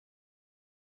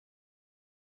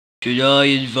Should I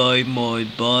invite my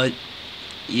bot?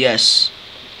 Yes.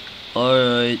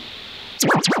 Alright.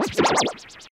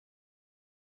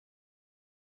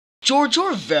 George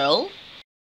Orwell?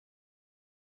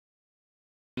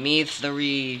 Me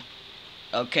 3.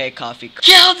 Okay, coffee.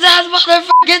 Kill that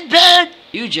motherfucking bitch!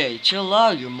 UJ, chill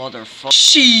out, you motherfucker.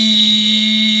 Shit.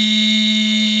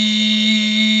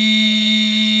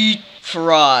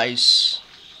 Fries.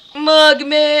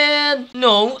 Mugman!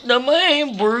 No, not my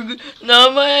hamburger.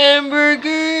 Not my hamburger.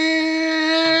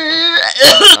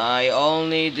 I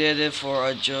only did it for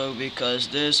a joke because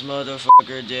this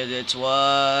motherfucker did it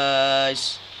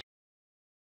twice.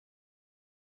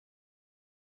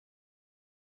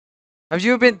 Have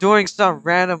you been doing some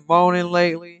random moaning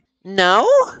lately? No,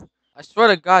 I swear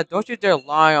to God, don't you dare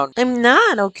lie on me. I'm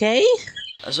not, okay?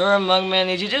 Azura Mugman,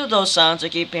 did you do those sounds I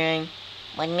keep hearing?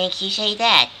 What makes you say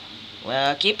that?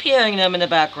 Well, I keep hearing them in the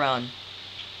background.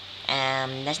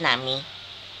 That's not me.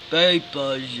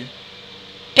 Papers.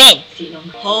 Pen!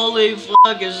 Holy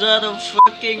fuck, is that a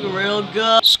fucking real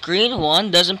gun? Screen 1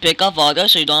 doesn't pick up audio,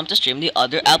 so you don't have to stream the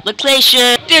other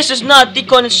application. This is not the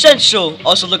consensual.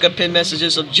 Also look at pin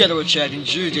messages of general chat in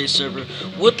JJ server.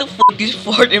 What the fuck is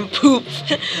fart and poop?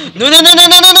 No.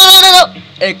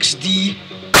 XD.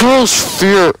 Close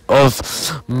fear of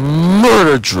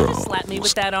murder drill. Slap me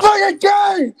with that on. Fucking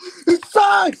gay! It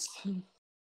sucks!